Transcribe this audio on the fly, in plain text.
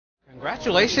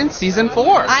Congratulations, season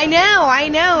 4. I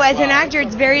know. As an actor,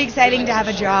 it's very exciting to have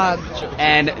a job.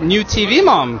 And new TV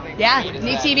mom. Yeah,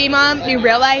 new TV mom, new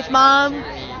real life mom.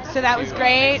 So that was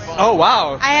great. Oh,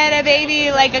 wow. I had a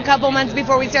baby like a couple months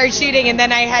before we started shooting, and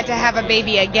then I had to have a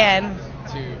baby again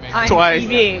on Twice.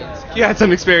 TV. You had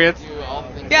some experience.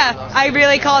 Yeah, I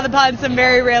really called upon some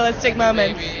very realistic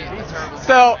moments.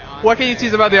 So, what can you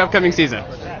tease about the upcoming season?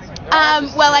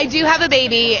 Well, I do have a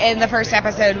baby in the first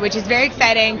episode, which is very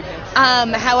exciting.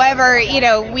 However,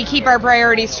 we keep our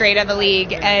priorities straight on the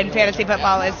league, and fantasy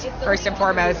football is first and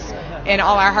foremost in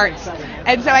all our hearts.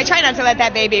 And so I try not to let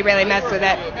that baby really mess with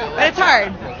it. But it's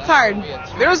hard. It's hard.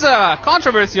 There's a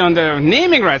controversy on the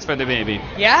naming rights for the baby.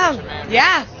 Yeah.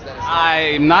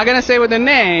 I'm not going to say with the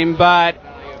name, but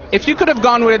if you could have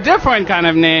gone with a different kind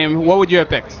of name, what would you have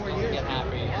picked?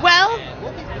 Well,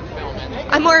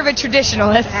 I'm more of a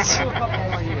traditionalist.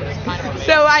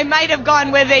 So I might have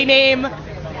gone with a name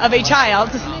of a child.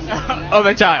 Of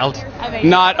a child,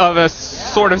 not of a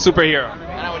sort of superhero.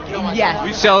 Yes.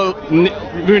 We shall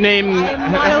rename...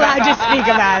 I'm not allowed to speak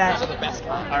about it.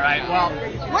 All right, well,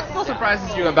 what still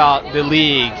surprises you about the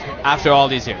league after all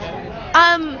these years?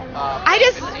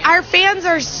 Our fans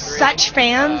are such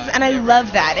fans, and I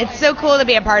love that. It's so cool to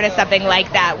be a part of something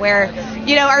like that, where,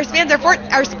 our fans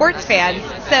are sports fans,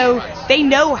 so they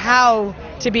know how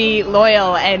to be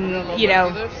loyal and,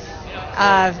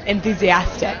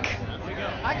 enthusiastic.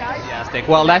 Enthusiastic.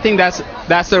 Well, I think that's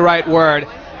the right word.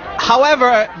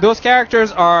 However, those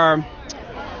characters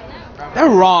they're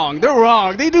wrong.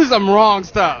 They do some wrong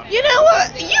stuff. You know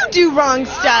what? You do wrong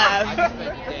stuff.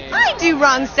 I do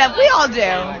wrong stuff. We all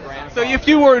do. So if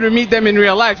you were to meet them in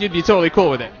real life, you'd be totally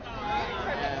cool with it.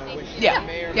 Yeah.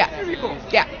 Pretty cool.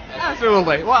 Yeah.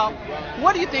 Absolutely. Well,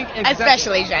 what do you think?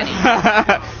 Especially Jenny.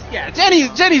 Yeah,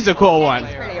 Jenny's a cool one.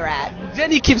 Pretty rad.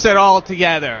 Jenny keeps it all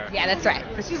together. Yeah, that's right.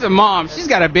 She's a mom. She's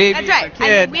got a baby. That's right. A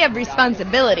kid. We have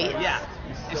responsibilities. Yeah.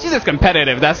 She's just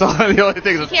competitive. That's the only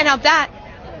thing. Can't help that.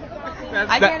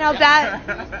 I can't help that.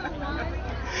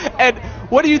 And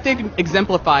what do you think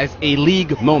exemplifies a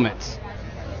league moment?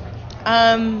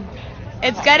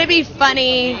 It's got to be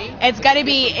funny. It's got to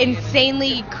be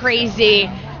insanely crazy.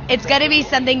 It's got to be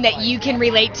something that you can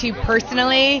relate to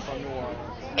personally.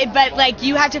 But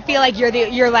you have to feel like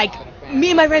you're like, me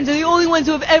and my friends are the only ones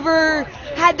who have ever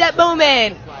had that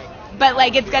moment. But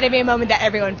it's got to be a moment that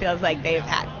everyone feels like they've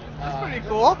had. That's pretty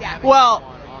cool. Yeah. Well,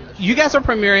 you guys are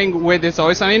premiering with It's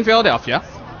Always Sunny in Philadelphia.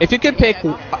 If you could pick, if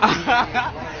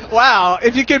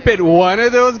you could pick one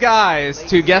of those guys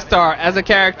to guest star as a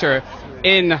character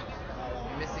in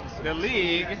the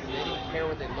league,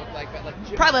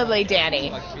 Probably Danny.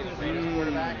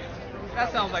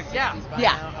 That sounds like yeah.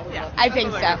 I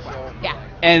think so. Yeah.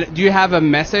 And do you have a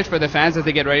message for the fans as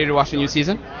they get ready to watch the new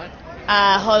season?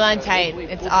 Hold on tight.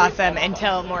 It's awesome, and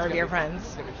tell more of your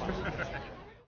friends.